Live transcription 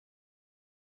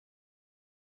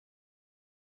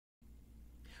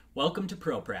Welcome to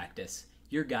ProPractice,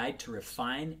 your guide to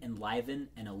refine, enliven,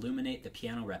 and illuminate the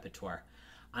piano repertoire.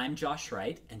 I'm Josh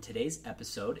Wright, and today's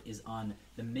episode is on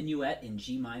the Minuet in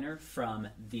G minor from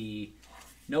the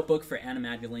Notebook for Anna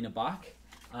Magdalena Bach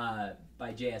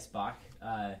by J.S. Bach.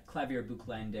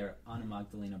 Klavierbuchlein der Anna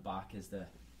Magdalena Bach is the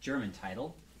German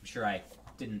title. I'm sure I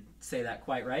didn't say that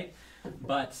quite right,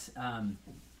 but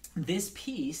this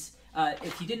piece,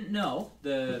 if you didn't know,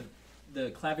 the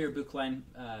Klavierbuchlein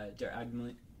der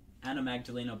Anna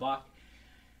Magdalena Bach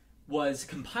was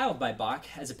compiled by Bach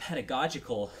as a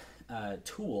pedagogical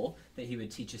tool that he would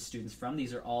teach his students from.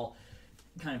 These are all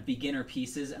kind of beginner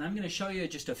pieces, and I'm going to show you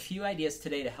just a few ideas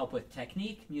today to help with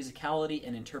technique, musicality,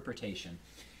 and interpretation.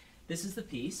 This is the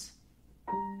piece.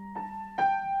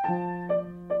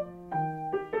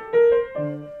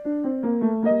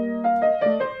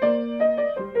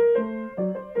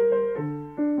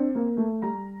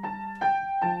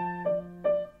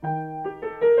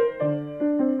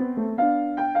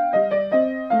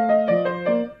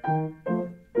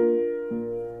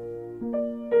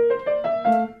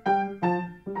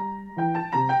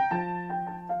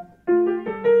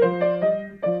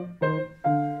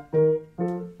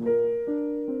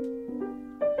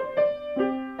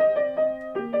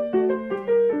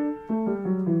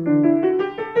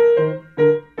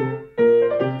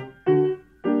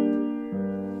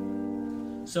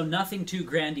 So nothing too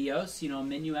grandiose,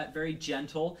 minuet, very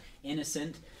gentle,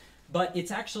 innocent, but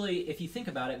it's actually, if you think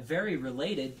about it, very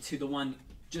related to the one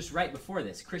just right before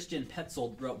this. Christian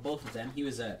Petzold wrote both of them. He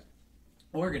was an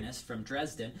organist from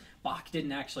Dresden. Bach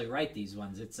didn't actually write these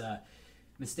ones. It's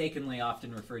mistakenly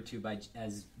often referred to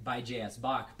as by J.S.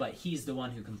 Bach, but he's the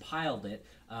one who compiled it,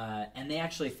 and they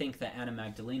actually think that Anna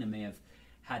Magdalena may have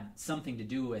had something to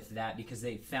do with that because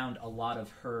they found a lot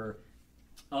of her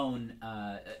own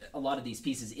a lot of these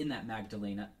pieces in that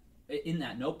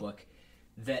notebook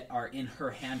that are in her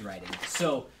handwriting.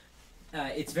 So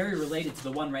it's very related to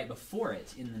the one right before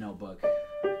it in the notebook.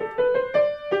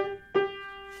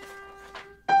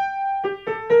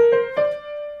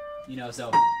 So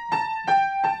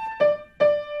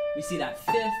we see that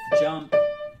fifth jump,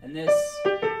 and this,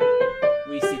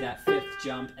 we see that fifth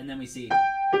jump, and then we see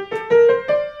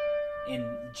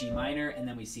in G minor, and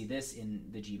then we see this in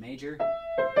the G major.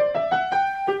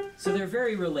 So they're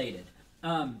very related.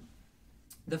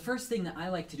 The first thing that I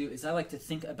like to do is I like to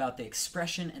think about the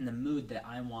expression and the mood that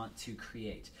I want to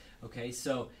create. Okay,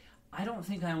 so I don't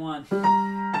think I want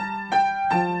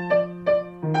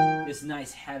this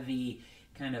nice, heavy,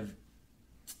 kind of,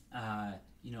 a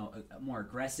more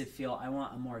aggressive feel. I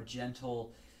want a more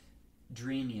gentle,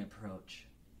 dreamy approach.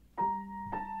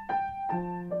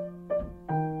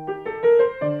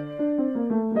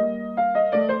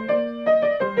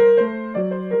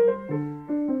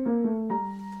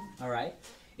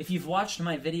 If you've watched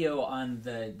my video on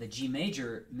the G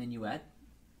major minuet,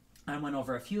 I went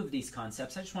over a few of these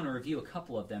concepts. I just want to review a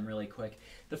couple of them really quick.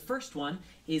 The first one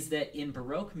is that in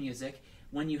Baroque music,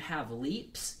 when you have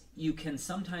leaps, you can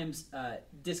sometimes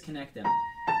disconnect them.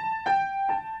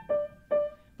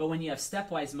 But when you have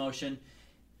stepwise motion,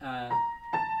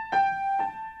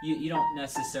 you don't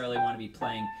necessarily want to be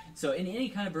playing. So in any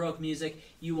kind of Baroque music,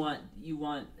 you want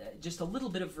just a little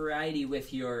bit of variety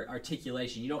with your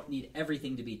articulation. You don't need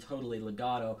everything to be totally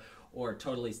legato or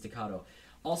totally staccato.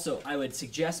 Also, I would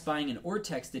suggest buying an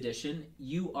Urtext edition,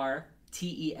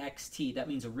 U-R-T-E-X-T. That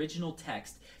means original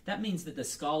text. That means that the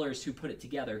scholars who put it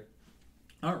together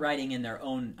aren't writing in their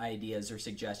own ideas or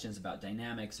suggestions about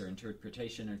dynamics or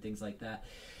interpretation or things like that.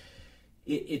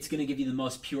 It's going to give you the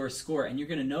most pure score. And you're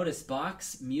going to notice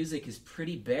Bach's music is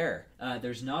pretty bare.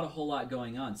 There's not a whole lot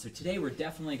going on. So today we're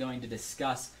definitely going to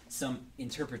discuss some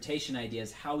interpretation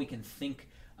ideas, how we can think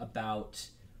about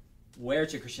where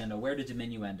to crescendo, where to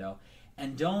diminuendo.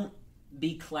 And don't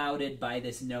be clouded by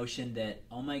this notion that,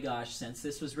 oh my gosh, since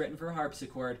this was written for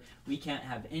harpsichord, we can't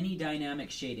have any dynamic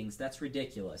shadings. That's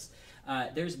ridiculous.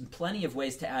 There's plenty of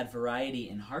ways to add variety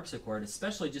in harpsichord,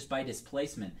 especially just by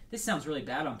displacement. This sounds really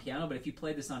bad on piano, but if you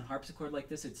play this on harpsichord like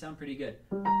this, it'd sound pretty good.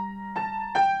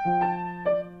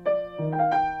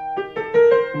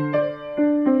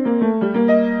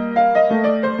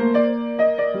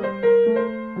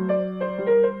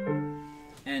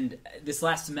 And this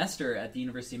last semester at the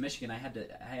University of Michigan, I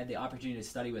had the opportunity to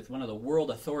study with one of the world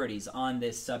authorities on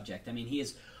this subject. I mean, he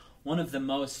is one of the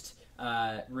most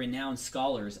renowned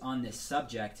scholars on this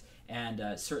subject, and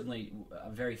certainly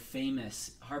a very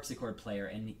famous harpsichord player.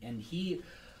 And he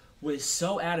was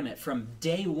so adamant from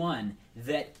day one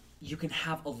that you can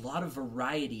have a lot of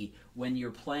variety when you're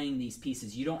playing these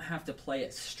pieces. You don't have to play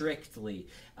it strictly.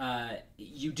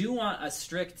 You do want a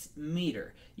strict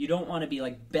meter. You don't want to be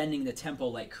like bending the tempo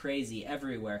like crazy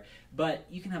everywhere, but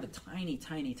you can have a tiny,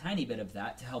 tiny, tiny bit of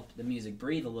that to help the music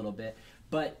breathe a little bit.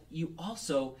 But you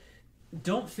also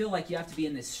don't feel like you have to be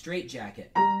in this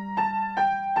straitjacket.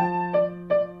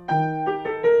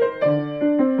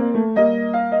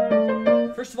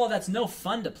 First of all, that's no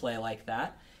fun to play like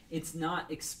that. It's not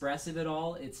expressive at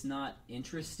all. It's not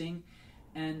interesting.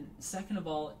 And second of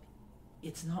all,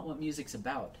 it's not what music's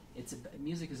about.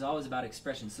 Music is always about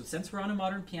expression. So since we're on a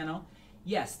modern piano,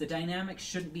 yes, the dynamics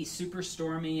shouldn't be super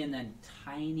stormy and then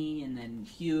tiny and then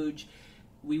huge.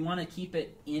 We want to keep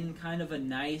it in kind of a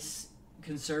nice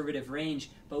conservative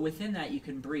range, but within that you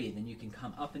can breathe and you can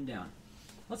come up and down.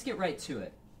 Let's get right to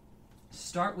it.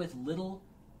 Start with little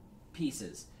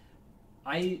pieces.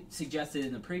 I suggested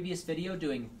in the previous video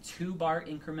doing 2-bar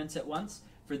increments at once.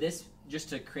 For this, just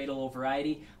to create a little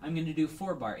variety, I'm going to do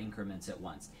 4-bar increments at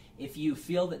once. If you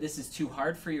feel that this is too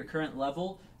hard for your current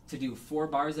level to do 4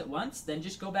 bars at once, then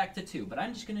just go back to 2. But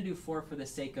I'm just going to do 4 for the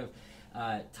sake of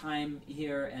time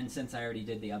here, and since I already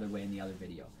did the other way in the other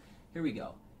video. Here we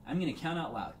go. I'm going to count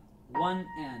out loud. 1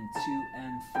 and 2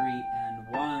 and 3 and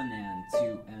 1 and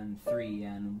 2 and 3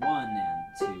 and 1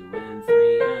 and 2 and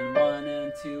 3 and 1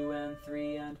 and 2 and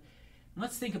 3 and...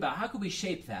 Let's think about how could we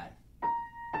shape that.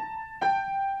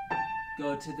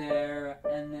 Go to there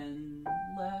and then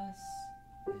less.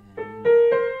 And...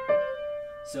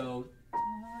 So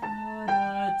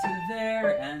to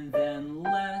there and then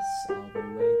less all the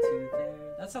way to there.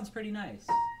 That sounds pretty nice.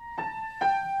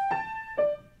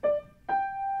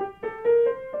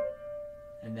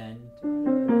 And then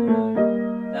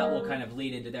that will kind of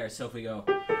lead into there. So if we go,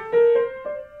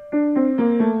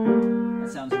 that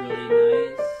sounds really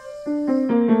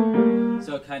nice.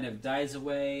 So it kind of dies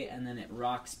away and then it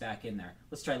rocks back in there.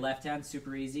 Let's try left hand,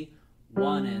 super easy.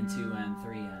 1 and 2 and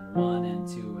 3 and 1 and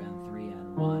 2 and 3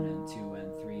 and 1 and 2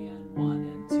 and 3 and 1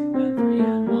 and 2 and 3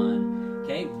 and 1.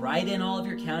 Okay, write in all of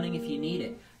your counting if you need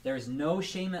it. There's no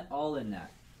shame at all in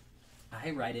that.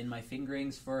 I write in my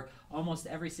fingerings for almost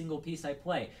every single piece I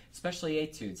play, especially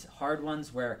etudes, hard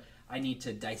ones where I need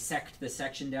to dissect the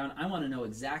section down. I want to know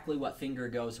exactly what finger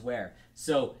goes where.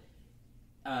 So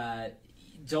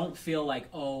don't feel like,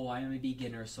 oh, I'm a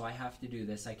beginner, so I have to do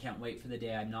this. I can't wait for the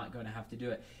day I'm not going to have to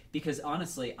do it. Because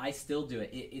honestly, I still do it.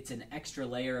 It's an extra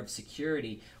layer of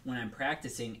security when I'm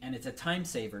practicing, and it's a time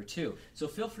saver too. So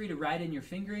feel free to write in your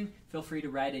fingering, feel free to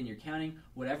write in your counting,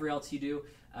 whatever else you do.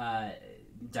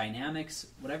 Dynamics,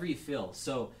 whatever you feel.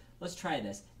 So let's try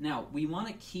this. Now, we want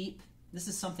to keep, this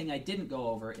is something I didn't go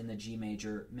over in the G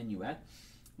major minuet.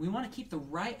 We want to keep the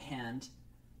right hand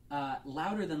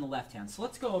louder than the left hand. So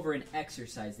let's go over an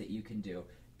exercise that you can do.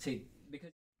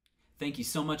 Thank you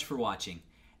so much for watching.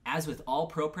 As with all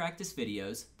ProPractice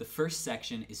videos, the first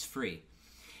section is free.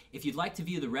 If you'd like to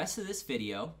view the rest of this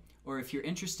video, or if you're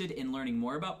interested in learning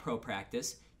more about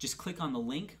ProPractice, just click on the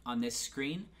link on this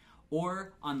screen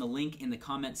or on the link in the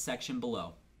comments section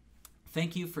below.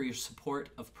 Thank you for your support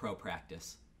of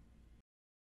ProPractice.